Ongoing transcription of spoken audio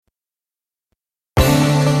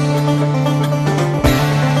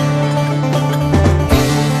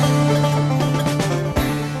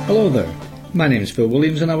My name is Phil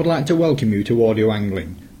Williams and I would like to welcome you to Audio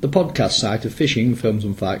Angling, the podcast site of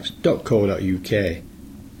fishing-films-and-facts.co.uk.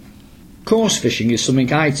 Coarse fishing is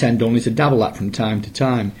something I tend only to dabble at from time to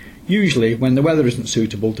time, usually when the weather isn't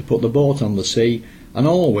suitable to put the boat on the sea, and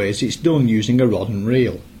always it's done using a rod and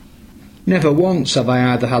reel. Never once have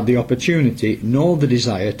I either had the opportunity nor the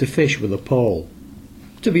desire to fish with a pole.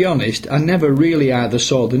 To be honest, I never really either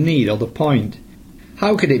saw the need or the point.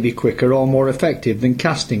 How could it be quicker or more effective than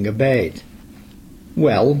casting a bait?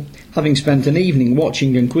 Well, having spent an evening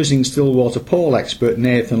watching and quizzing Stillwater pole expert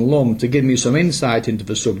Nathan Lum to give me some insight into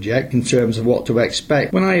the subject in terms of what to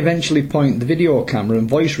expect when I eventually point the video camera and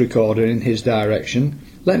voice recorder in his direction,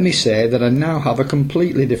 let me say that I now have a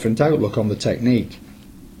completely different outlook on the technique.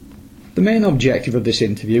 The main objective of this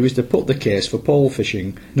interview is to put the case for pole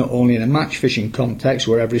fishing, not only in a match fishing context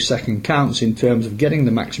where every second counts in terms of getting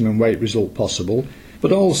the maximum weight result possible,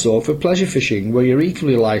 but also for pleasure fishing where you're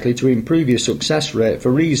equally likely to improve your success rate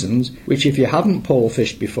for reasons which, if you haven't pole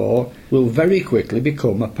fished before, will very quickly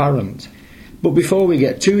become apparent. But before we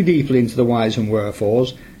get too deeply into the whys and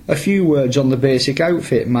wherefores, a few words on the basic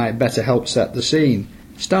outfit might better help set the scene,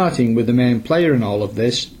 starting with the main player in all of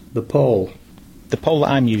this, the pole. The pole that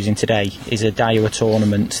I'm using today is a Daiwa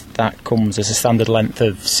Tournament that comes as a standard length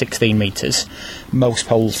of 16 metres. Most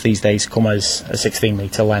poles these days come as a 16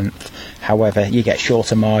 metre length. However, you get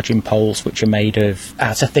shorter margin poles which are made of,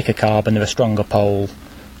 it's a thicker carbon, they're a stronger pole,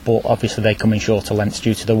 but obviously they come in shorter lengths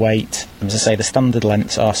due to the weight. As I say, the standard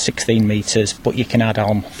lengths are 16 metres, but you can add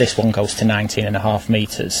on, this one goes to 19.5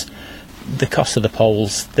 metres. The cost of the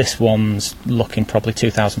poles, this one's looking probably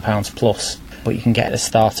 £2,000 plus. But you can get a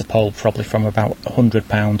starter pole probably from about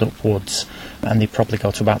 £100 upwards, and they probably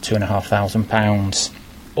go to about £2,500.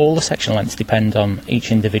 All the section lengths depend on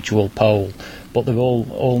each individual pole, but they're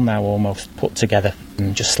all now almost put together,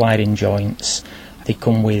 and just sliding joints. They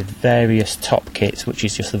come with various top kits, which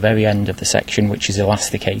is just the very end of the section, which is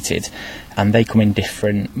elasticated, and they come in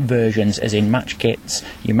different versions, as in match kits.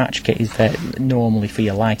 Your match kit is normally for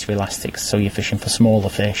your lighter elastics, so you're fishing for smaller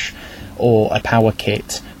fish, or a power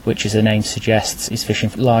kit, which, as the name suggests, is fishing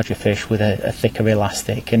for larger fish with a thicker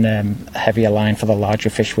elastic and a heavier line for the larger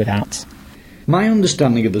fish with that. My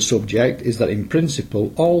understanding of the subject is that in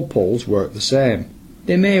principle all poles work the same.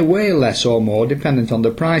 They may weigh less or more dependent on the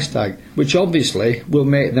price tag, which obviously will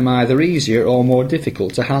make them either easier or more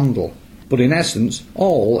difficult to handle. But in essence,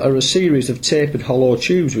 all are a series of tapered hollow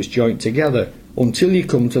tubes which joint together until you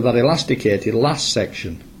come to that elasticated last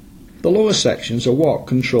section. The lower sections are what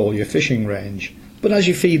control your fishing range. But as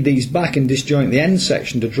you feed these back and disjoint the end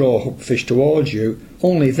section to draw hooked fish towards you,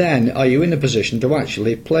 only then are you in a position to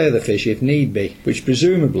actually play the fish if need be, which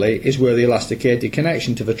presumably is where the elasticated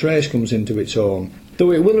connection to the trace comes into its own,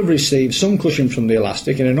 though it will have received some cushion from the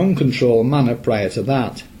elastic in an uncontrolled manner prior to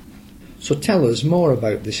that. So tell us more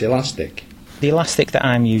about this elastic. The elastic that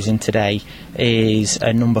I'm using today is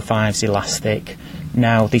a number 5's elastic.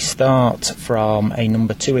 Now, they start from a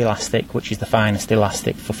number 2 elastic, which is the finest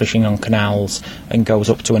elastic for fishing on canals, and goes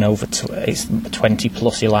up to it's 20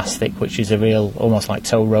 plus elastic, which is a real, almost like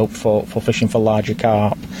tow rope for fishing for larger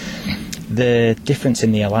carp. The difference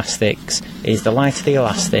in the elastics is the lighter the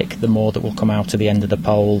elastic, the more that will come out to the end of the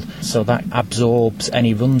pole, so that absorbs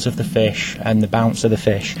any runs of the fish and the bounce of the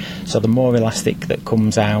fish. So the more elastic that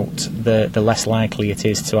comes out, the less likely it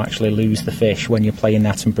is to actually lose the fish when you're playing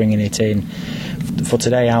that and bringing it in. For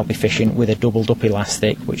today I'll be fishing with a doubled up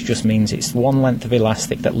elastic, which just means it's one length of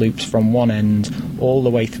elastic that loops from one end all the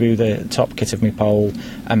way through the top kit of my pole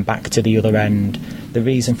and back to the other end. The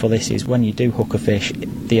reason for this is when you do hook a fish,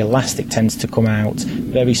 the elastic tends to come out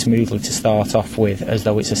very smoothly to start off with, as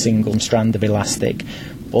though it's a single strand of elastic,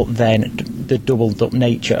 but then the doubled up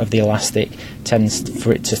nature of the elastic tends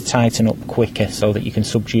for it to tighten up quicker so that you can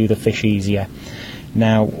subdue the fish easier.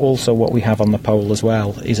 Now, also what we have on the pole as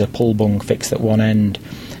well is a pull bung fixed at one end.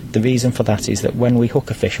 The reason for that is that when we hook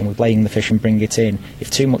a fish and we're laying the fish and bring it in, if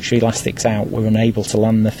too much elastic's out, we're unable to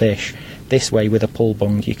land the fish. This way, with a pull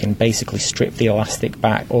bung, you can basically strip the elastic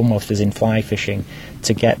back, almost as in fly fishing,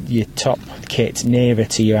 to get your top kit nearer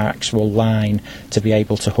to your actual line to be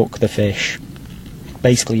able to hook the fish.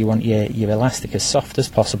 Basically, you want your elastic as soft as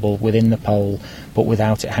possible within the pole, but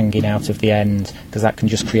without it hanging out of the end, because that can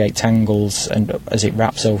just create tangles and as it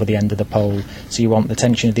wraps over the end of the pole. So you want the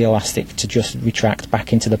tension of the elastic to just retract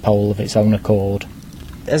back into the pole of its own accord.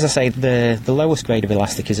 As I say, the lowest grade of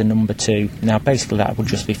elastic is a number 2. Now, basically that would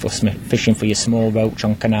just be for fishing for your small roach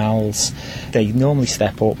on canals. They normally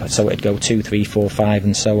step up, so it'd go 2, 3, 4, 5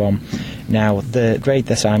 and so on. Now, the grade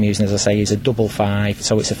that I'm using, as I say, is a double 5,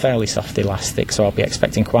 so it's a fairly soft elastic, so I'll be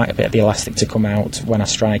expecting quite a bit of the elastic to come out when I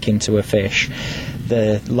strike into a fish.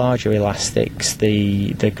 The larger elastics,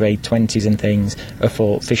 the grade 20s and things, are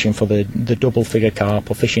for fishing for the double figure carp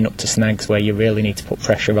or fishing up to snags where you really need to put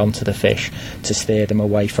pressure onto the fish to steer them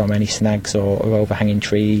away from any snags or overhanging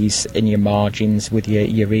trees in your margins with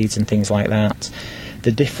your reeds and things like that.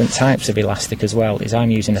 The different types of elastic as well is I'm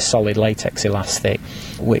using a solid latex elastic,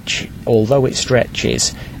 which, although it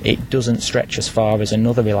stretches, it doesn't stretch as far as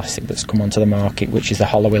another elastic that's come onto the market, which is the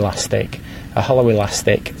hollow elastic. A hollow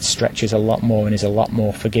elastic stretches a lot more and is a lot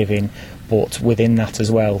more forgiving, but within that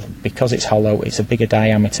as well, because it's hollow, it's a bigger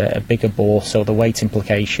diameter, a bigger bore, so the weight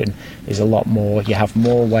implication is a lot more. You have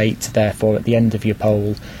more weight, therefore, at the end of your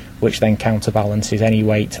pole, which then counterbalances any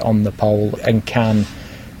weight on the pole and can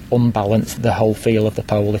unbalance the whole feel of the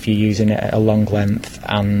pole if you're using it at a long length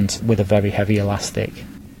and with a very heavy elastic.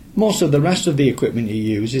 Most of the rest of the equipment you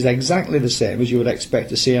use is exactly the same as you would expect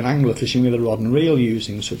to see an angler fishing with a rod and reel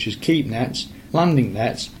using, such as keep nets, landing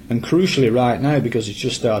nets, and crucially right now, because it's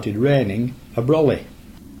just started raining, a brolly.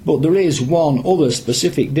 But there is one other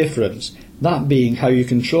specific difference, that being how you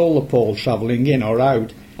control the pole travelling in or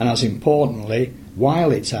out, and as importantly,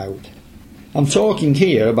 while it's out. I'm talking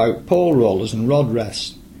here about pole rollers and rod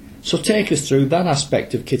rests. So take us through that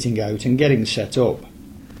aspect of kitting out and getting set up.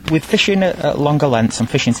 With fishing at longer lengths, I'm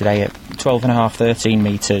fishing today at 12.5, 13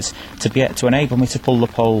 metres, to enable me to pull the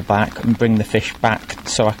pole back and bring the fish back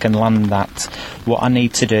so I can land that. What I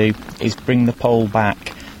need to do is bring the pole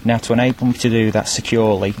back. Now, to enable me to do that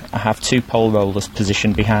securely, I have two pole rollers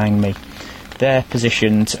positioned behind me. They're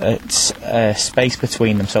positioned at a space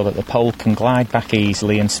between them so that the pole can glide back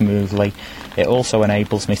easily and smoothly. It also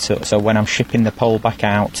enables me to, so when I'm shipping the pole back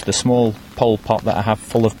out, the small pole pot that I have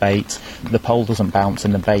full of bait, the pole doesn't bounce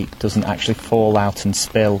and the bait doesn't actually fall out and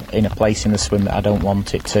spill in a place in the swim that I don't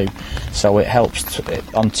want it to. So it helps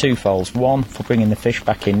on two folds. One, for bringing the fish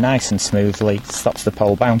back in nice and smoothly, stops the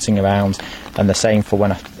pole bouncing around, and the same for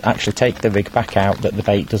when I actually take the rig back out, that the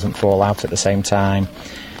bait doesn't fall out at the same time.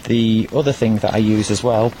 The other thing that I use as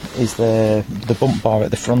well is the bump bar at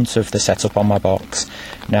the front of the setup on my box.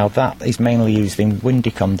 Now, that is mainly used in windy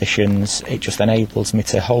conditions. It just enables me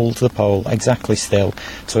to hold the pole exactly still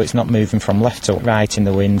so it's not moving from left to right in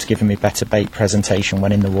the wind, giving me better bait presentation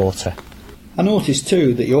when in the water. I noticed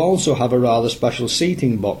too that you also have a rather special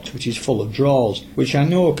seating box which is full of drawers, which I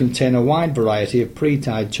know contain a wide variety of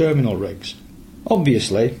pre-tied terminal rigs.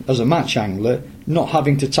 Obviously, as a match angler, not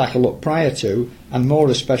having to tackle up prior to, and more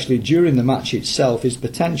especially during the match itself, is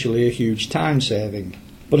potentially a huge time saving.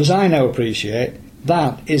 But as I now appreciate,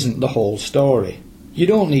 that isn't the whole story. You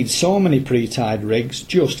don't need so many pre-tied rigs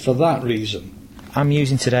just for that reason. I'm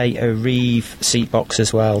using today a Reeve seat box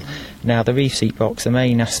as well. Now, the Reeve seat box, the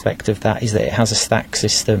main aspect of that is that it has a stack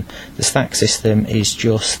system. The stack system is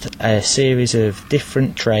just a series of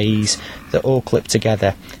different trays that all clip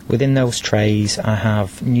together. Within those trays I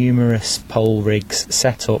have numerous pole rigs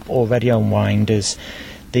set up already on winders.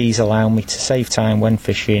 These allow me to save time when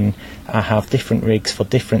fishing. I have different rigs for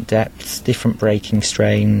different depths, different breaking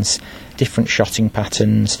strains, different shotting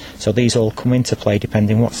patterns, so these all come into play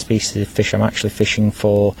depending what species of fish I'm actually fishing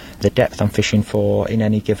for, the depth I'm fishing for in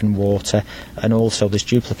any given water, and also there's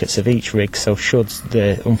duplicates of each rig, so should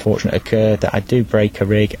the unfortunate occur that I do break a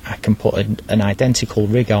rig, I can put an identical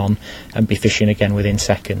rig on and be fishing again within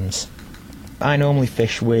seconds. I normally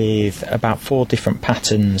fish with about 4 different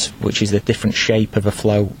patterns, which is the different shape of a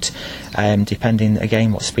float, depending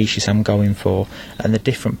again what species I'm going for, and the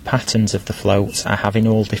different patterns of the floats I have in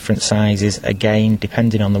all different sizes, again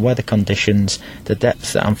depending on the weather conditions, the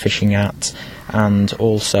depths that I'm fishing at, and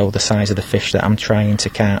also the size of the fish that I'm trying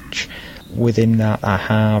to catch. Within that I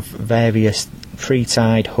have various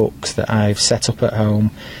pre-tied hooks that I've set up at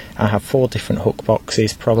home. I have 4 different hook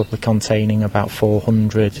boxes, probably containing about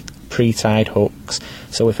 400 pre-tied hooks,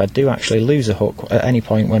 so if I do actually lose a hook at any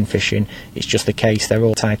point when fishing, it's just a case they're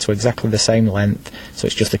all tied to exactly the same length, so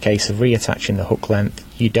it's just a case of reattaching the hook length.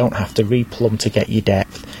 You don't have to replumb to get your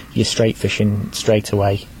depth, you're straight fishing straight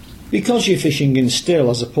away. Because you're fishing in still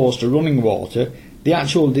as opposed to running water, the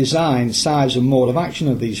actual design, size and mode of action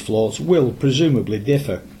of these floats will presumably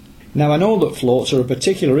differ. Now, I know that floats are a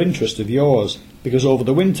particular interest of yours, because over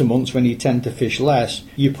the winter months when you tend to fish less,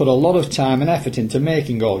 you put a lot of time and effort into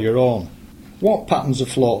making all your own. What patterns of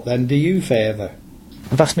float then do you favour?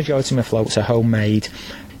 The vast majority of my floats are homemade.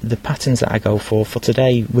 The patterns that I go for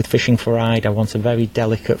today with fishing for Ide, I want a very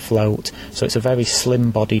delicate float, so it's a very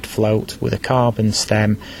slim-bodied float with a carbon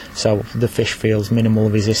stem, so the fish feels minimal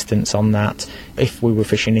resistance on that. If we were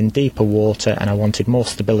fishing in deeper water and I wanted more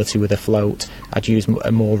stability with a float, I'd use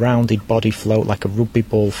a more rounded body float, like a rugby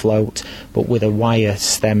ball float, but with a wire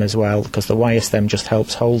stem as well, because the wire stem just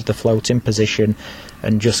helps hold the float in position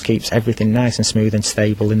and just keeps everything nice and smooth and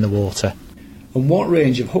stable in the water. And what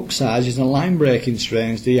range of hook sizes and line breaking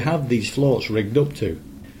strains do you have these floats rigged up to?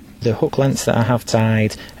 The hook lengths that I have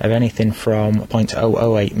tied are anything from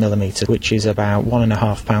 0.008mm, which is about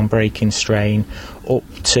 1.5 pound breaking strain, up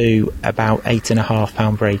to about 8.5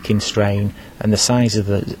 pound breaking strain, and the size of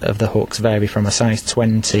the hooks vary from a size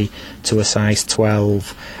 20 to a size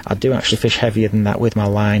 12. I do actually fish heavier than that with my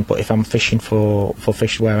line, but if I'm fishing for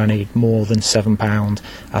fish where I need more than 7 pound,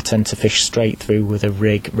 I tend to fish straight through with a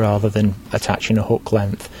rig rather than attaching a hook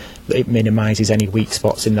length. It minimises any weak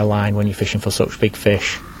spots in the line when you're fishing for such big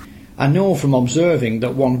fish. I know from observing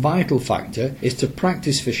that one vital factor is to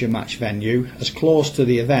practice fish a match venue as close to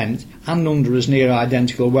the event and under as near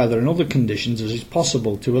identical weather and other conditions as is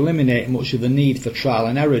possible to eliminate much of the need for trial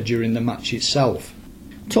and error during the match itself.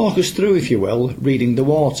 Talk us through, if you will, reading the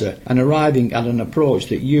water and arriving at an approach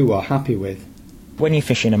that you are happy with. When you're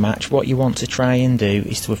fishing a match, what you want to try and do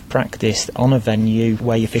is to have practiced on a venue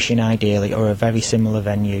where you're fishing ideally, or a very similar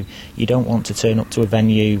venue. You don't want to turn up to a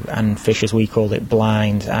venue and fish, as we call it,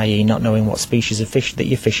 blind, i.e. not knowing what species of fish that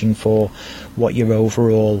you're fishing for, what your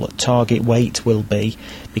overall target weight will be,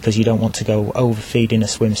 because you don't want to go overfeeding a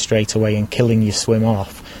swim straight away and killing your swim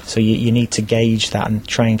off. So you need to gauge that and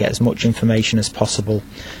try and get as much information as possible.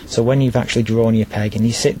 So when you've actually drawn your peg and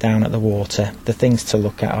you sit down at the water, the things to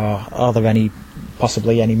look at are there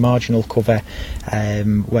possibly any marginal cover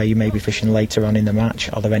where you may be fishing later on in the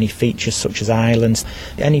match? Are there any features such as islands?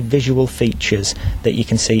 Any visual features that you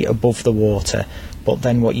can see above the water? But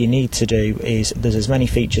then what you need to do is, there's as many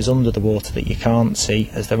features under the water that you can't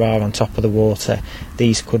see as there are on top of the water.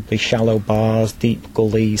 These could be shallow bars, deep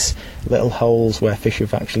gullies, little holes where fish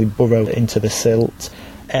have actually burrowed into the silt.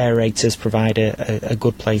 Aerators provide a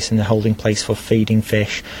good place and a holding place for feeding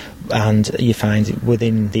fish, and you find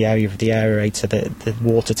within the area of the aerator that the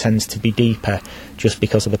water tends to be deeper just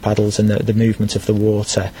because of the paddles and the movement of the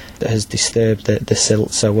water that has disturbed the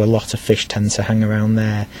silt, so a lot of fish tend to hang around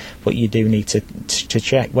there. But you do need to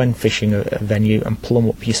check when fishing a venue and plumb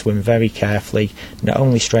up your swim very carefully, not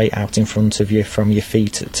only straight out in front of you from your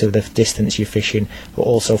feet to the distance you're fishing, but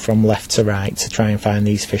also from left to right to try and find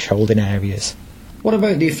these fish holding areas. What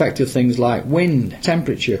about the effect of things like wind,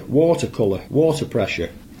 temperature, water colour, water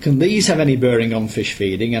pressure? Can these have any bearing on fish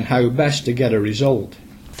feeding and how best to get a result?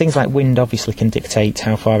 Things like wind obviously can dictate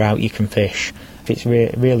how far out you can fish. If it's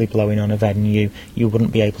really blowing on a venue, you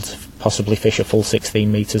wouldn't be able to possibly fish a full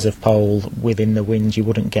 16 metres of pole within the wind. You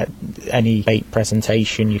wouldn't get any bait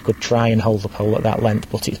presentation. You could try and hold the pole at that length,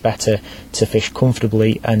 but it's better to fish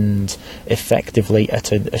comfortably and effectively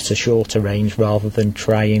at a shorter range rather than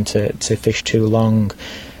trying to fish too long.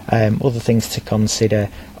 Other things to consider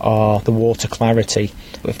are the water clarity.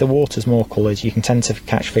 If the water's more coloured, you can tend to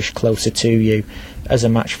catch fish closer to you. As a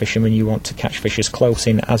match fisherman, you want to catch fish as close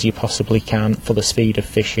in as you possibly can for the speed of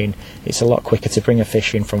fishing. It's a lot quicker to bring a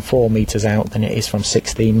fish in from 4 metres out than it is from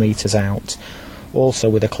 16 metres out. Also,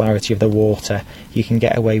 with the clarity of the water, you can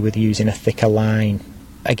get away with using a thicker line.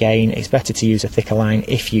 Again, it's better to use a thicker line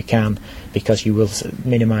if you can, because you will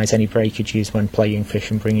minimise any breakages when playing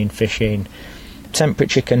fish and bringing fish in.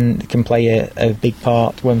 Temperature can play a big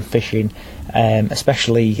part when fishing,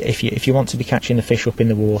 especially if you want to be catching the fish up in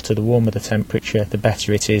the water. The warmer the temperature, the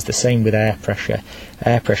better it is. The same with air pressure.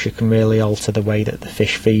 Air pressure can really alter the way that the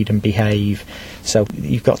fish feed and behave. So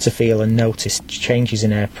you've got to feel and notice changes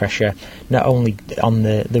in air pressure, not only on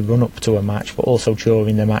the run-up to a match, but also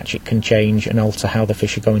during the match. It can change and alter how the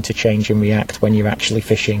fish are going to change and react when you're actually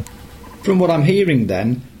fishing. From what I'm hearing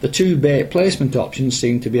then, the two bait placement options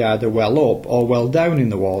seem to be either well up or well down in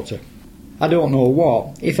the water. I don't know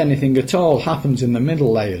what, if anything at all, happens in the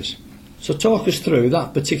middle layers. So talk us through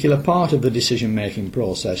that particular part of the decision-making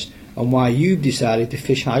process and why you've decided to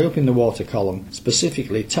fish high up in the water column,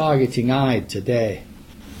 specifically targeting Ide today.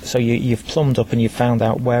 So you've plumbed up and you've found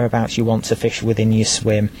out whereabouts you want to fish within your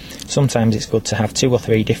swim. Sometimes it's good to have 2 or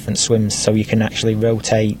 3 different swims so you can actually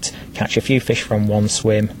rotate, catch a few fish from one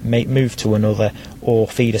swim, move to another, or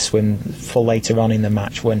feed a swim for later on in the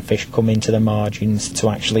match when fish come into the margins to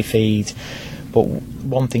actually feed. But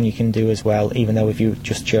one thing you can do as well, even though if you've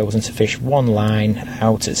just chosen to fish one line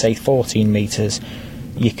out at say 14 metres,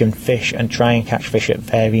 you can fish and try and catch fish at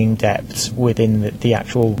varying depths within the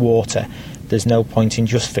actual water. there's no point in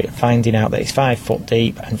just finding out that it's 5 foot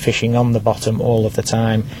deep and fishing on the bottom all of the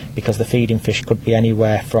time, because the feeding fish could be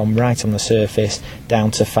anywhere from right on the surface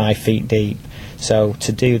down to 5 feet deep. So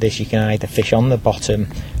to do this, you can either fish on the bottom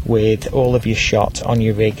with all of your shot on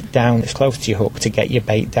your rig down as close to your hook to get your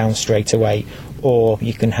bait down straight away, or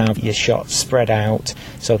you can have your shot spread out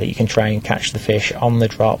so that you can try and catch the fish on the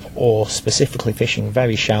drop, or specifically fishing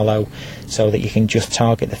very shallow so that you can just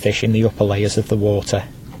target the fish in the upper layers of the water.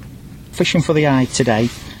 Fishing for the eye today,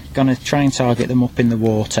 going to try and target them up in the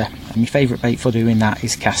water, and my favourite bait for doing that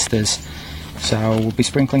is casters. So we'll be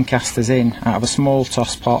sprinkling casters in out of a small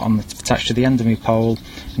toss pot attached to the end of my pole,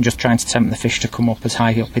 and just trying to tempt the fish to come up as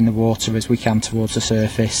high up in the water as we can towards the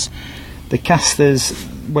surface. The casters,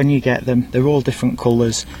 when you get them, they're all different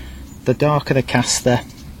colours. The darker the caster,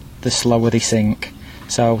 the slower they sink.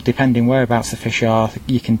 So depending whereabouts the fish are,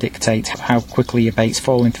 you can dictate how quickly your bait's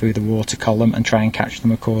falling through the water column and try and catch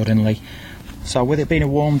them accordingly. So with it being a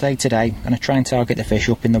warm day today, I'm going to try and target the fish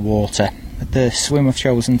up in the water. The swim I've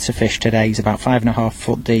chosen to fish today is about 5.5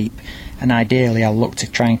 foot deep, and ideally I'll look to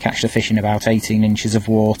try and catch the fish in about 18 inches of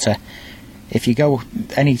water. If you go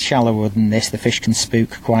any shallower than this, the fish can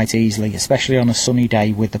spook quite easily, especially on a sunny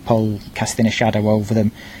day with the pole casting a shadow over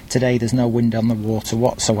them. Today there's no wind on the water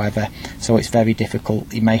whatsoever, so it's very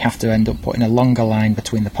difficult. You may have to end up putting a longer line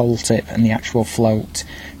between the pole tip and the actual float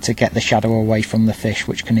to get the shadow away from the fish,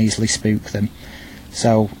 which can easily spook them.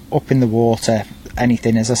 So up in the water,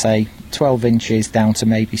 anything, as I say, 12 inches down to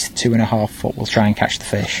maybe 2.5 foot, we'll try and catch the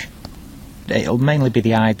fish. It'll mainly be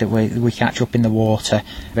the eye that we catch up in the water,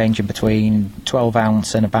 ranging between 12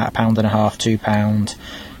 ounce and about £1.5 to £2.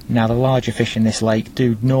 Now the larger fish in this lake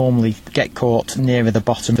do normally get caught nearer the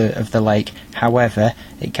bottom of the lake. However,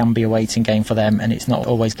 it can be a waiting game for them, and it's not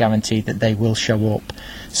always guaranteed that they will show up.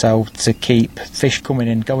 So to keep fish coming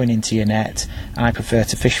and going into your net, I prefer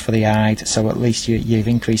to fish for the eyed, so at least you're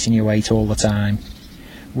increasing your weight all the time.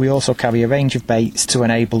 We also carry a range of baits to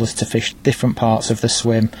enable us to fish different parts of the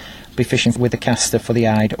swim. Be fishing with a caster for the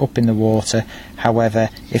eyed up in the water. However,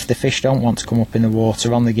 if the fish don't want to come up in the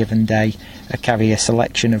water on the given day, I carry a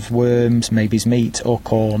selection of worms, maybe meat or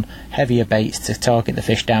corn, heavier baits to target the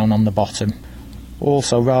fish down on the bottom.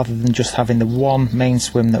 Also, rather than just having the one main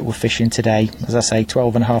swim that we're fishing today, as I say,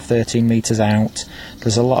 12.5, 13 metres out,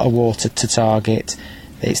 there's a lot of water to target.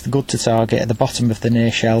 It's good to target at the bottom of the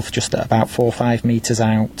near shelf, just at about 4 or 5 metres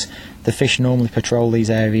out. The fish normally patrol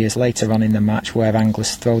these areas later on in the match where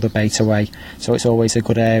anglers throw the bait away, so it's always a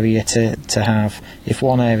good area to have. If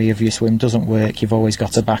one area of your swim doesn't work, you've always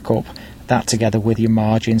got to back up that together with your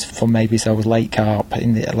margins for maybe those late carp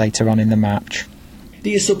later on in the match. Do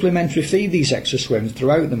you supplementary feed these extra swims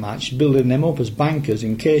throughout the match, building them up as bankers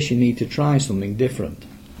in case you need to try something different?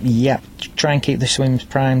 Yep, try and keep the swims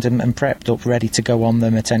primed and prepped up, ready to go on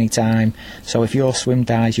them at any time. So if your swim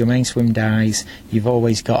dies, your main swim dies, you've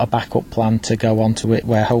always got a backup plan to go onto it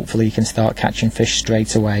where hopefully you can start catching fish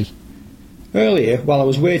straight away. Earlier, while I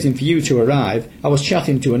was waiting for you to arrive, I was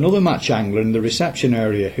chatting to another match angler in the reception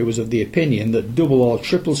area who was of the opinion that double or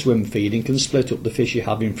triple swim feeding can split up the fish you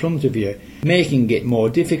have in front of you, making it more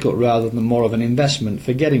difficult rather than more of an investment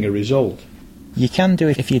for getting a result. You can do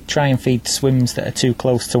it if you try and feed swims that are too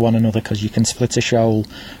close to one another, because you can split a shoal.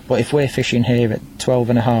 But if we're fishing here at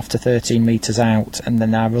 12.5 to 13 metres out and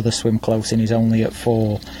then our other swim close in is only at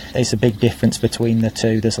 4, it's a big difference between the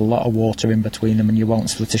two. There's a lot of water in between them and you won't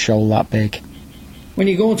split a shoal that big. When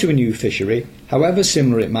you go to a new fishery, however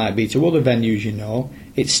similar it might be to other venues you know,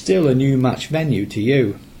 it's still a new match venue to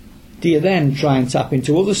you. Do you then try and tap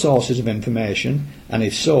into other sources of information, and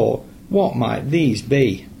if so, what might these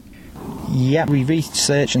be? Yeah, we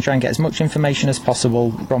research and try and get as much information as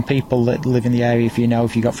possible from people that live in the area. If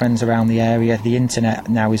you've got friends around the area, the internet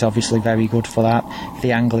now is obviously very good for that.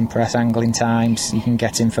 The Angling Press, Angling Times, you can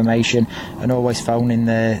get information, and always phoning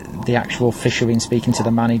the actual fishery and speaking to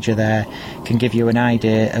the manager there can give you an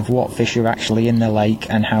idea of what fish are actually in the lake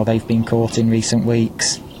and how they've been caught in recent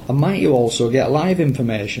weeks. And might you also get live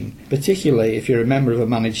information, particularly if you're a member of a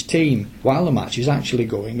managed team, while the match is actually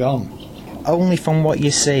going on? Only from what you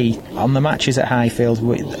see on the matches at Highfield.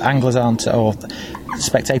 Anglers or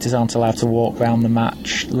spectators aren't allowed to walk around the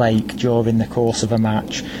match lake during the course of a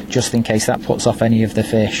match, just in case that puts off any of the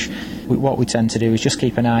fish. What we tend to do is just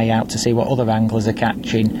keep an eye out to see what other anglers are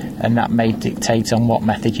catching, and that may dictate on what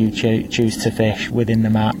method you choose to fish within the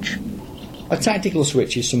match. A tactical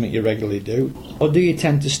switch is something you regularly do, or do you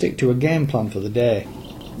tend to stick to a game plan for the day?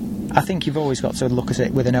 I think you've always got to look at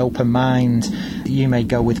it with an open mind. You may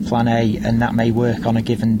go with plan A and that may work on a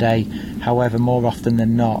given day. However, more often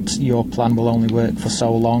than not, your plan will only work for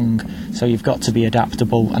so long. So you've got to be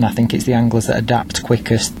adaptable, and I think it's the anglers that adapt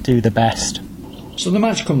quickest, do the best. So the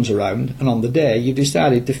match comes around, and on the day you've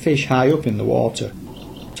decided to fish high up in the water.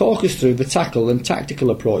 Talk us through the tackle and tactical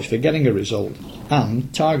approach for getting a result,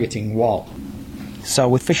 and targeting what? So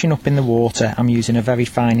with fishing up in the water, I'm using a very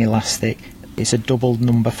fine elastic. It's a double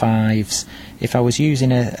number 5s. If I was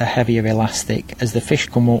using a heavier elastic, as the fish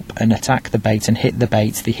come up and attack the bait and hit the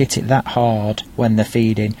bait, they hit it that hard when they're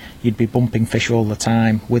feeding, you'd be bumping fish all the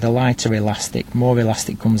time. With a lighter elastic, more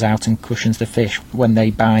elastic comes out and cushions the fish when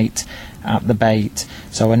they bite at the bait.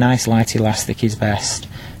 So a nice light elastic is best.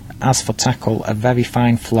 As for tackle, a very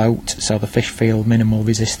fine float, so the fish feel minimal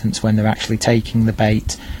resistance when they're actually taking the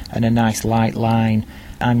bait, and a nice light line.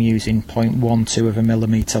 I'm using 0.12 of a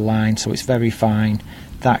millimetre line, so it's very fine.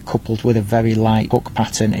 That coupled with a very light hook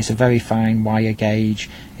pattern, it's a very fine wire gauge.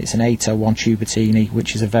 It's an 801 Tubertini,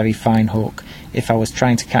 which is a very fine hook. If I was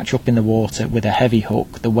trying to catch up in the water with a heavy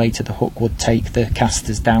hook, the weight of the hook would take the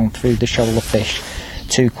casters down through the shoulder fish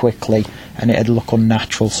too quickly, and it'd look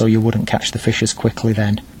unnatural, so you wouldn't catch the fish as quickly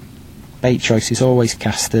then. Bait choice is always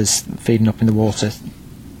casters, feeding up in the water.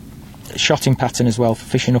 Shotting pattern as well for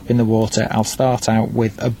fishing up in the water. I'll start out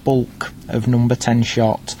with a bulk of number 10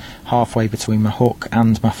 shot halfway between my hook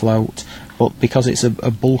and my float, but because it's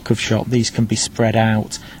a bulk of shot, these can be spread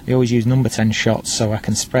out. I always use number 10 shots so I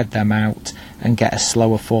can spread them out and get a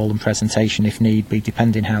slower fall and presentation if need be,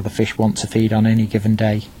 depending how the fish want to feed on any given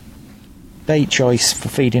day. Bait choice for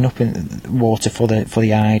feeding up in the water for the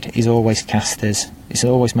hide is always casters. It's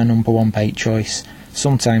always my number 1 bait choice.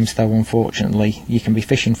 Sometimes though, unfortunately, you can be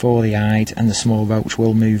fishing for the hide and the small roach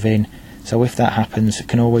will move in. So if that happens, you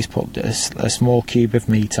can always put a small cube of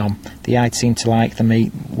meat on. The hide seem to like the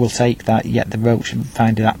meat, will take that, yet the roach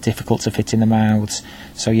find that difficult to fit in the mouths.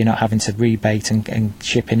 So you're not having to rebait and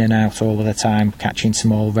ship in and out all of the time, catching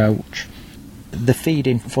small roach. The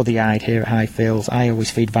feeding for the hide here at Highfields, I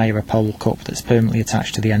always feed via a pole cup that's permanently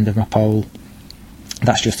attached to the end of my pole.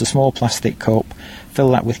 That's just a small plastic cup, fill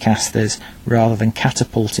that with casters rather than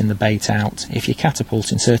catapulting the bait out. If you're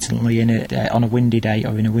catapulting, certainly on a windy day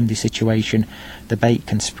or in a windy situation, the bait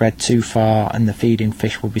can spread too far and the feeding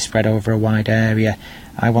fish will be spread over a wide area.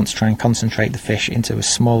 I want to try and concentrate the fish into as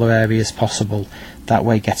smaller area as possible, that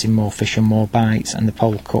way getting more fish and more bites, and the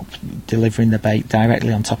pole cup delivering the bait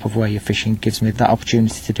directly on top of where you're fishing gives me that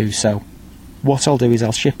opportunity to do so. What I'll do is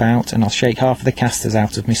I'll ship out and I'll shake half of the casters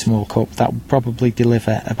out of my small cup. That will probably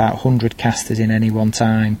deliver about 100 casters in any one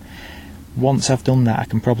time. Once I've done that, I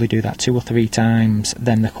can probably do that 2 or 3 times,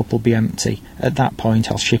 then the cup will be empty. At that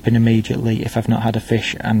point I'll ship in immediately if I've not had a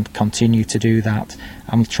fish and continue to do that.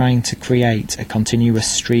 I'm trying to create a continuous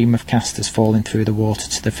stream of casters falling through the water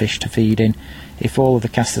to the fish to feed in. If all of the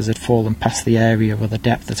casters had fallen past the area or the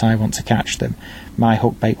depth that I want to catch them, my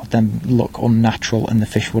hook bait would then look unnatural and the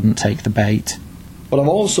fish wouldn't take the bait. What I've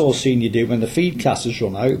also seen you do when the feed casters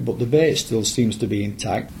run out but the bait still seems to be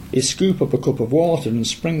intact is scoop up a cup of water and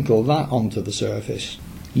sprinkle that onto the surface.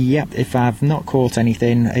 Yep, if I've not caught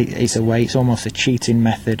anything, it's a way. It's almost a cheating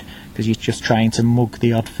method because you're just trying to mug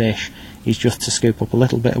the odd fish. Is just to scoop up a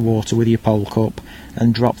little bit of water with your pole cup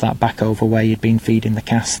and drop that back over where you'd been feeding the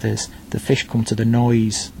casters. The fish come to the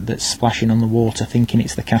noise that's splashing on the water thinking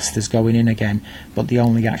it's the casters going in again, but the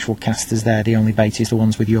only actual casters there, the only bait is the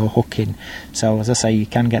ones with your hook in. So as I say, you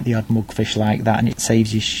can get the odd mug fish like that and it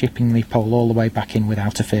saves you shipping the pole all the way back in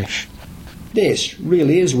without a fish. This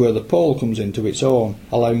really is where the pole comes into its own,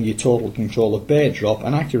 allowing you total control of bait drop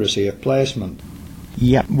and accuracy of placement.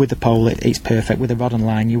 Yep, with the pole it's perfect. With a rod and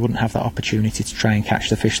line you wouldn't have that opportunity to try and catch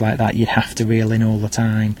the fish like that. You'd have to reel in all the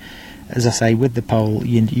time. As I say, with the pole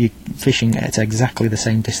you're fishing at exactly the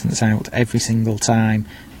same distance out every single time.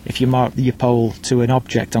 If you mark your pole to an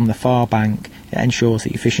object on the far bank, it ensures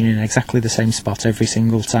that you're fishing in exactly the same spot every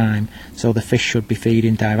single time, so the fish should be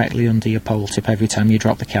feeding directly under your pole tip every time you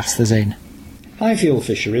drop the casters in. Highfield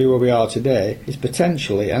Fishery, where we are today, is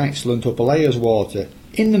potentially an excellent upper layers water,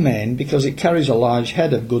 in the main because it carries a large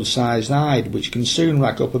head of good sized hide which can soon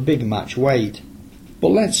rack up a big match weight. But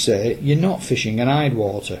let's say you're not fishing an hide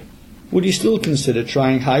water. Would you still consider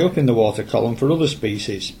trying high up in the water column for other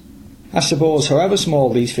species? I suppose however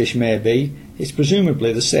small these fish may be, it's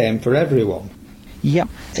presumably the same for everyone. Yep,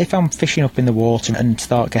 if I'm fishing up in the water and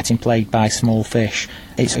start getting plagued by small fish,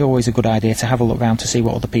 it's always a good idea to have a look round to see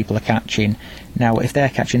what other people are catching. Now, if they're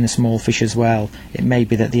catching the small fish as well, it may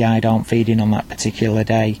be that the eyed aren't feeding on that particular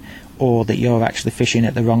day, or that you're actually fishing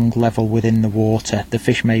at the wrong level within the water. The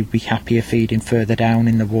fish may be happier feeding further down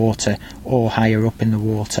in the water or higher up in the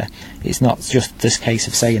water. It's not just this case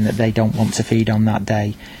of saying that they don't want to feed on that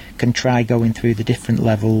day. Can try going through the different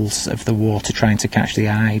levels of the water trying to catch the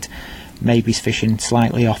eyed. Maybe fishing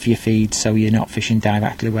slightly off your feed so you're not fishing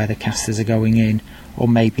directly where the casters are going in, or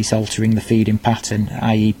maybe altering the feeding pattern,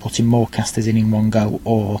 i.e. putting more casters in one go,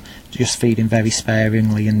 or just feeding very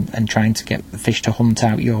sparingly and trying to get the fish to hunt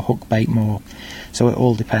out your hook bait more. So it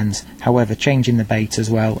all depends. However, changing the bait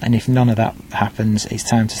as well, and if none of that happens, it's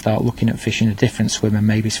time to start looking at fishing a different swim, and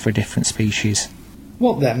maybe it's for a different species.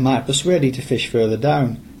 What then might persuade you to fish further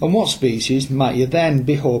down, and what species might you then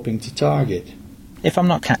be hoping to target? If I'm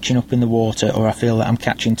not catching up in the water, or I feel that I'm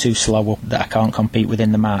catching too slow up that I can't compete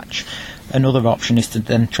within the match, another option is to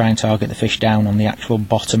then try and target the fish down on the actual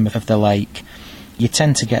bottom of the lake. You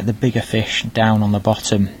tend to get the bigger fish down on the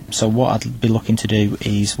bottom, so what I'd be looking to do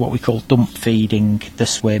is what we call dump feeding the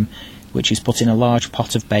swim, which is putting a large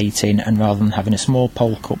pot of bait in, and rather than having a small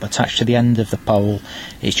pole cup attached to the end of the pole,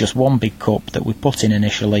 it's just one big cup that we put in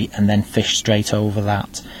initially and then fish straight over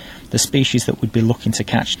that. The species that we'd be looking to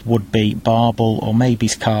catch would be barbel or maybe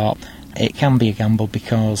carp. It can be a gamble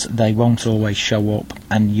because they won't always show up,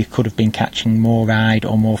 and you could have been catching more eyed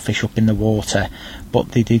or more fish up in the water,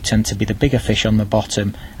 but they do tend to be the bigger fish on the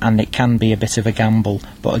bottom, and it can be a bit of a gamble.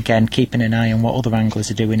 But again, keeping an eye on what other anglers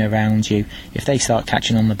are doing around you. If they start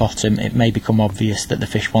catching on the bottom, it may become obvious that the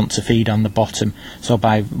fish want to feed on the bottom, so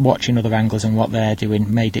by watching other anglers and what they're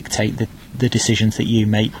doing may dictate the decisions that you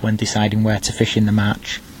make when deciding where to fish in the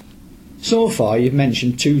match. So far you've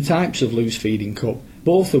mentioned two types of loose feeding cup,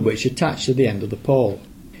 both of which attach to the end of the pole.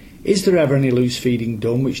 Is there ever any loose feeding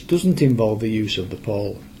done which doesn't involve the use of the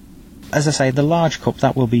pole? As I say, the large cup,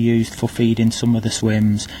 that will be used for feeding some of the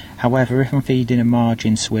swims. However, if I'm feeding a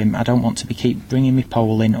margin swim, I don't want to keep bringing my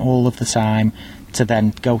pole in all of the time to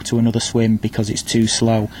then go to another swim because it's too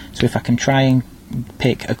slow. So if I can try and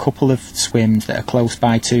pick a couple of swims that are close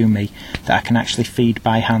by to me that I can actually feed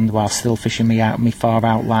by hand while still fishing me far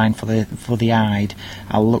outline for the eyed,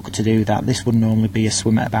 I'll look to do that. This would normally be a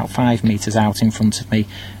swim at about 5 metres out in front of me,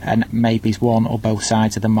 and maybe one or both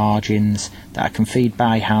sides of the margins that I can feed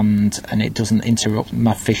by hand, and it doesn't interrupt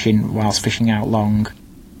my fishing whilst fishing out long.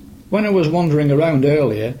 When I was wandering around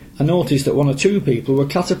earlier, I noticed that one or two people were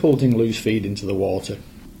catapulting loose feed into the water,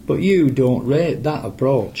 but you don't rate that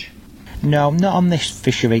approach. No, not on this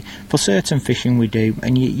fishery. For certain fishing we do,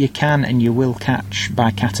 and you can and you will catch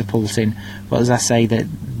by catapulting, but as I say,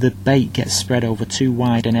 the bait gets spread over too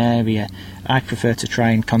wide an area. I prefer to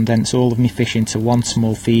try and condense all of my fish into one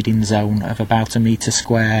small feeding zone of about 1 metre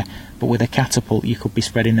square, but with a catapult you could be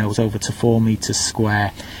spreading those over to 4 metres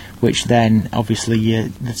square, which then obviously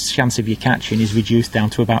the chance of you catching is reduced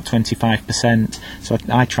down to about 25%, so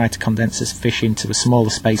I try to condense this fish into as small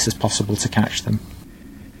a space as possible to catch them.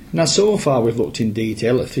 Now, so far we've looked in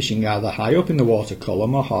detail at fishing either high up in the water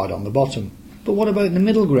column or hard on the bottom. But what about the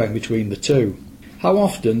middle ground between the two? How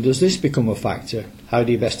often does this become a factor? How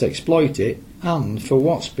do you best exploit it? And for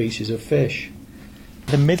what species of fish?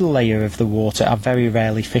 The middle layer of the water are very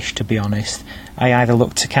rarely fished, to be honest. I either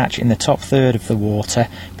look to catch in the top third of the water,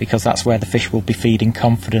 because that's where the fish will be feeding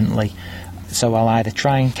confidently. So I'll either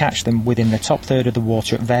try and catch them within the top third of the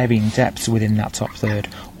water at varying depths within that top third,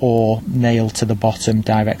 or nail to the bottom,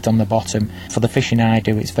 direct on the bottom. For the fishing I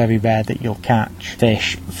do, it's very rare that you'll catch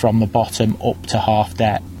fish from the bottom up to half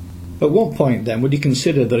depth. At what point then would you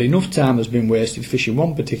consider that enough time has been wasted fishing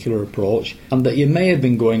one particular approach, and that you may have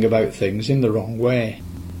been going about things in the wrong way?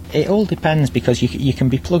 It all depends, because you can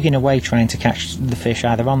be plugging away trying to catch the fish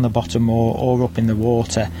either on the bottom or up in the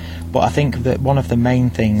water, but I think that one of the main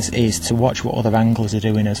things is to watch what other anglers are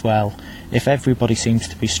doing as well. If everybody seems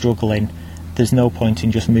to be struggling, there's no point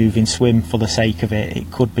in just moving swim for the sake of it.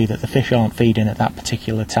 It could be that the fish aren't feeding at that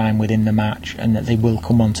particular time within the match and that they will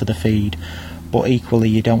come onto the feed, but equally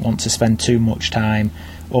you don't want to spend too much time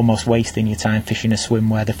almost wasting your time fishing a swim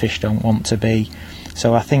where the fish don't want to be.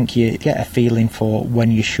 So I think you get a feeling for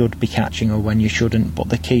when you should be catching or when you shouldn't, but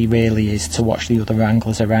the key really is to watch the other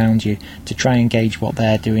anglers around you, to try and gauge what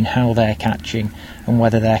they're doing, how they're catching, and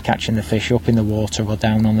whether they're catching the fish up in the water or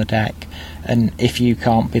down on the deck. And if you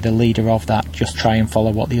can't be the leader of that, just try and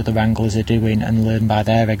follow what the other anglers are doing and learn by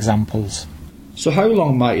their examples. So how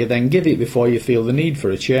long might you then give it before you feel the need for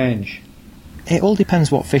a change? It all depends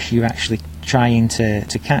what fish you're actually trying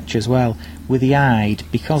to catch as well. With the eyed,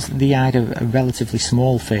 because the eyed are a relatively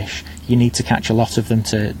small fish, you need to catch a lot of them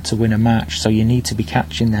to win a match, so you need to be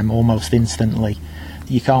catching them almost instantly.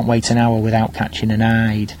 You can't wait an hour without catching an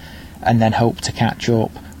eyed and then hope to catch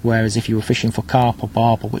up, whereas if you were fishing for carp or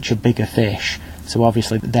barbel, which are bigger fish, so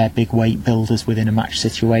obviously they're big weight builders within a match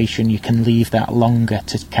situation, you can leave that longer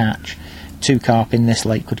to catch. 2 carp in this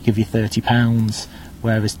lake could give you £30,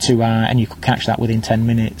 whereas 2 eyed, and you could catch that within 10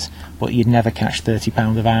 minutes, but you'd never catch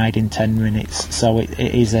 £30 of eyed in 10 minutes. So it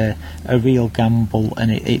is a real gamble, and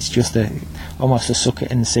it's just almost a suck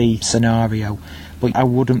it and see scenario. But I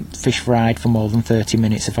wouldn't fish for eyed for more than 30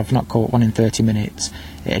 minutes. If I've not caught one in 30 minutes,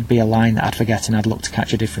 it'd be a line that I'd forget, and I'd look to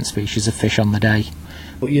catch a different species of fish on the day.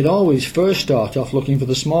 But you'd always first start off looking for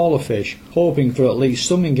the smaller fish, hoping for at least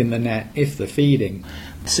something in the net if they're feeding.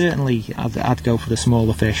 Certainly I'd go for the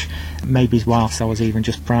smaller fish, maybe whilst I was even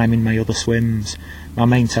just priming my other swims. My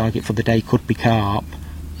main target for the day could be carp,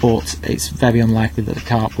 but it's very unlikely that the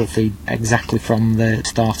carp will feed exactly from the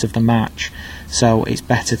start of the match, so it's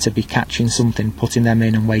better to be catching something, putting them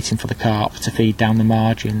in and waiting for the carp to feed down the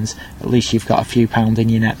margins. At least you've got a few pound in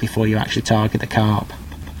your net before you actually target the carp.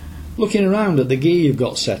 Looking around at the gear you've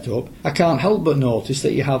got set up, I can't help but notice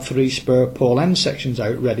that you have 3 spur pole end sections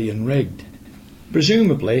out ready and rigged.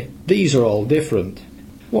 Presumably, these are all different.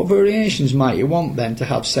 What variations might you want then to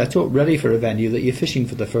have set up ready for a venue that you're fishing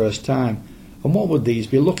for the first time, and what would these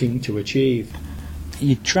be looking to achieve?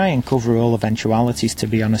 You'd try and cover all eventualities, to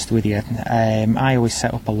be honest with you. I always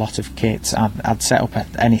set up a lot of kits. I'd set up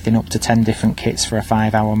anything up to 10 different kits for a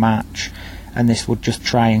 5-hour match, and this would just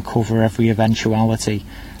try and cover every eventuality.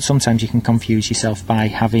 Sometimes you can confuse yourself by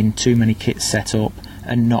having too many kits set up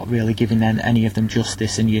and not really giving any of them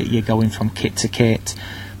justice, and you're going from kit to kit.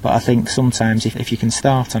 But I think sometimes if you can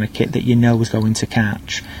start on a kit that you know is going to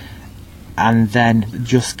catch, and then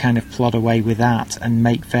just kind of plod away with that and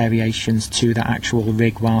make variations to the actual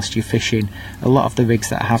rig whilst you're fishing. A lot of the rigs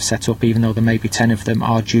that I have set up, even though there may be 10 of them,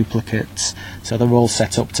 are duplicates, so they're all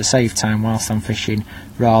set up to save time whilst I'm fishing,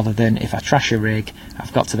 rather than if I trash a rig,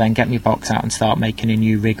 I've got to then get my box out and start making a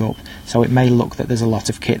new rig up. So it may look that there's a lot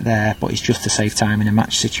of kit there, but it's just to save time in a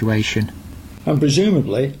match situation. And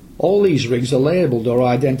presumably, all these rigs are labelled or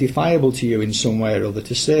identifiable to you in some way or other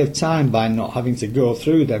to save time by not having to go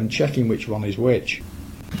through them checking which one is which.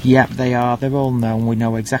 Yep, they are. They're all known. We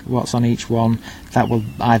know exactly what's on each one. That will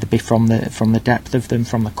either be from the depth of them,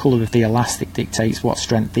 from the colour of the elastic dictates what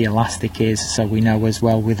strength the elastic is, so we know as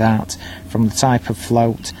well with that, from the type of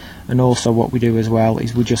float. And also what we do as well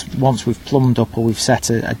is we just, once we've plumbed up or we've set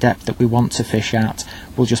a depth that we want to fish at,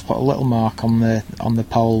 we'll just put a little mark on the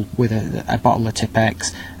pole with a bottle of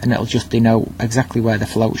Tipp-Ex, and it'll just denote exactly where the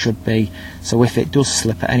float should be. So if it does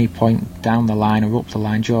slip at any point down the line or up the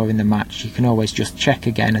line during the match, you can always just check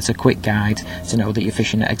again as a quick guide to know that you're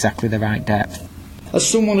fishing at exactly the right depth. As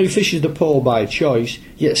someone who fishes the pole by choice,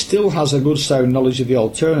 yet still has a good sound knowledge of the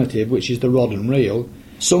alternative, which is the rod and reel,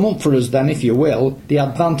 sum up for us then, if you will, the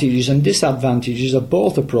advantages and disadvantages of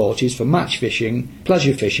both approaches for match fishing,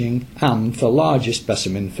 pleasure fishing and for larger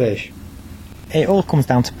specimen fish. It all comes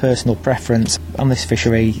down to personal preference. On this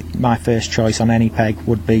fishery, my first choice on any peg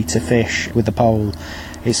would be to fish with the pole.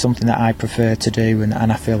 It's something that I prefer to do, and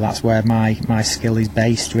I feel that's where my skill is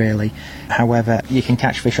based, really. However, you can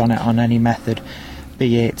catch fish on it on any method,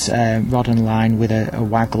 be it rod and line with a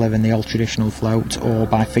waggler and the old traditional float, or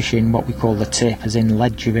by fishing what we call the tip, as in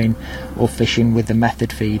ledgering, or fishing with the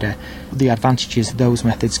method feeder. The advantages those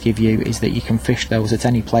methods give you is that you can fish those at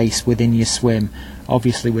any place within your swim.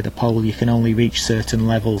 Obviously with a pole you can only reach certain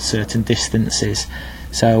levels, certain distances.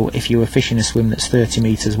 So if you were fishing a swim that's 30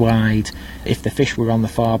 metres wide, if the fish were on the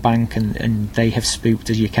far bank and they have spooked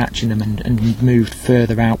as you're catching them and moved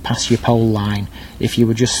further out past your pole line, if you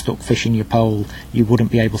were just stuck fishing your pole, you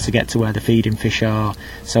wouldn't be able to get to where the feeding fish are.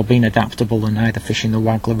 So being adaptable and either fishing the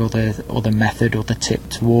waggler or the method or the tip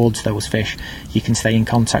towards those fish, you can stay in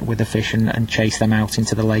contact with the fish and chase them out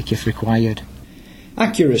into the lake if required.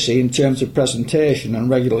 Accuracy in terms of presentation and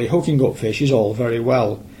regularly hooking up fish is all very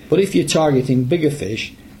well, but if you're targeting bigger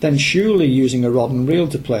fish, then surely using a rod and reel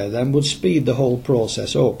to play them would speed the whole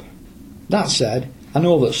process up. That said, I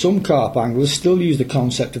know that some carp anglers still use the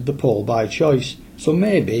concept of the pole by choice, so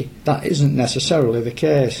maybe that isn't necessarily the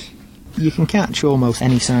case. You can catch almost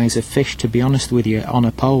any size of fish, to be honest with you, on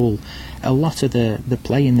a pole. A lot of the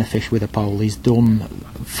playing the fish with a pole is done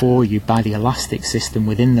for you by the elastic system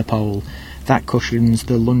within the pole. That cushions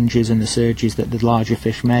the lunges and the surges that the larger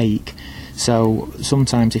fish make. So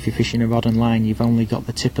sometimes if you're fishing a rod and line, you've only got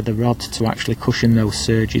the tip of the rod to actually cushion those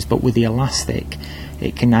surges, but with the elastic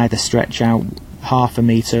it can either stretch out half a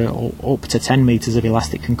metre or up to 10 metres of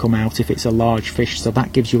elastic can come out if it's a large fish, so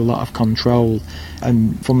that gives you a lot of control.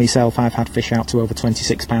 And for myself, I've had fish out to over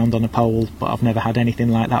 £26 on a pole, but I've never had anything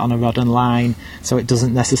like that on a rod and line, so it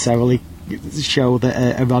doesn't necessarily show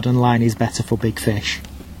that a rod and line is better for big fish.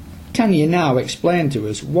 Can you now explain to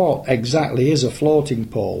us what exactly is a floating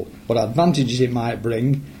pole, what advantages it might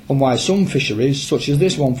bring, and why some fisheries, such as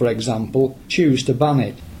this one for example, choose to ban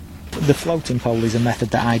it? The floating pole is a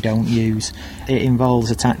method that I don't use. It involves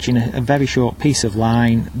attaching a very short piece of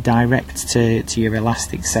line direct to your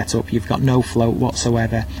elastic setup. You've got no float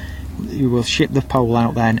whatsoever. You will ship the pole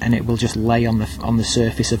out then, and it will just lay on the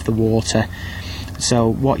surface of the water. So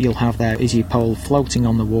what you'll have there is your pole floating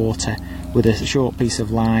on the water with a short piece of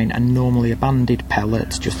line and normally a banded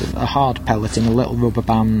pellet, just a hard pellet in a little rubber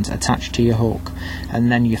band attached to your hook, and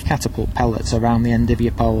then you catapult pellets around the end of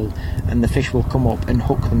your pole, and the fish will come up and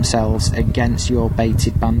hook themselves against your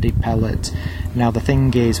baited banded pellet. Now the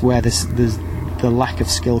thing is, where the lack of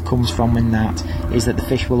skill comes from in that is that the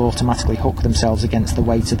fish will automatically hook themselves against the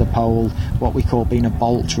weight of the pole, what we call being a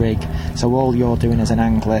bolt rig. So all you're doing as an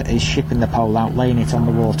angler is shipping the pole out, laying it on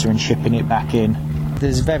the water and shipping it back in.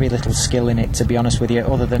 There's very little skill in it, to be honest with you,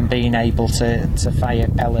 other than being able to fire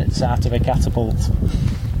pellets out of a catapult.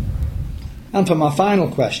 And for my final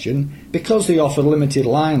question, because they offer limited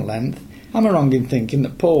line length, am I wrong in thinking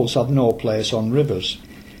that poles have no place on rivers?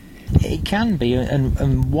 It can be,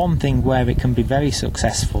 and one thing where it can be very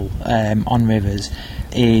successful on rivers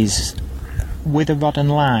is with a rod and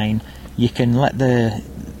line. You can let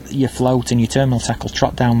your float and your terminal tackle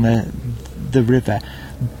trot down the river,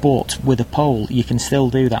 but with a pole you can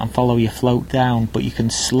still do that and follow your float down, but you can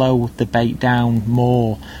slow the bait down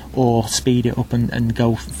more or speed it up and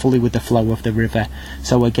go fully with the flow of the river.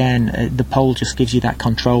 So again, the pole just gives you that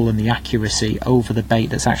control and the accuracy over the bait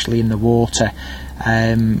that's actually in the water,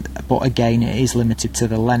 but again it is limited to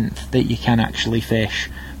the length that you can actually fish.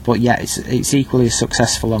 But yeah, it's equally as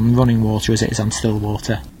successful on running water as it is on still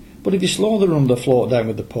water. But if you slow the run of the float down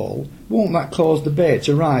with the pole, won't that cause the bait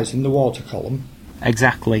to rise in the water column?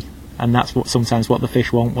 Exactly, and that's sometimes what the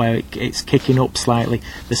fish want, where it's kicking up slightly,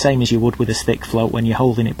 the same as you would with a stick float when you're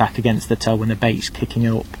holding it back against the toe and the bait's kicking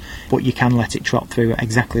up. But you can let it trot through at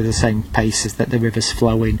exactly the same pace as that the river's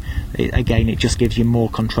flowing. Again, it just gives you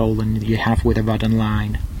more control than you have with a rod and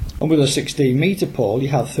line. And with a 16 metre pole you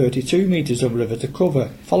have 32 metres of river to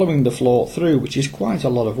cover, following the float through, which is quite a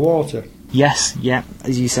lot of water. Yes, yeah,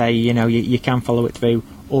 as you say, you can follow it through,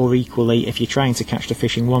 or equally, if you're trying to catch the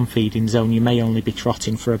fish in one feeding zone, you may only be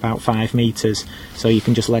trotting for about 5 metres, so you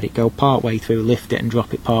can just let it go part way through, lift it and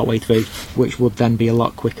drop it part way through, which would then be a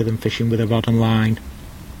lot quicker than fishing with a rod and line.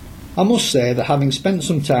 I must say that having spent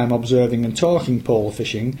some time observing and talking pole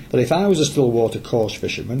fishing, that if I was a stillwater coast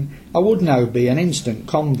fisherman, I would now be an instant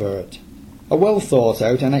convert. A well thought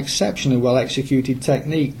out and exceptionally well executed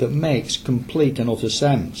technique that makes complete and utter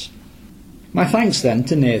sense. My thanks then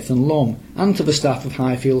to Nathan Lum and to the staff of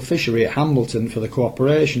Highfield Fishery at Hambleton for the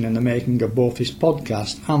cooperation in the making of both this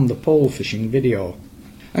podcast and the pole fishing video.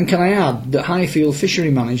 And can I add that Highfield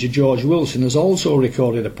Fishery Manager George Wilson has also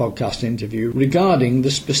recorded a podcast interview regarding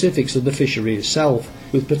the specifics of the fishery itself,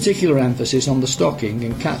 with particular emphasis on the stocking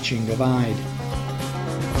and catching of Ide.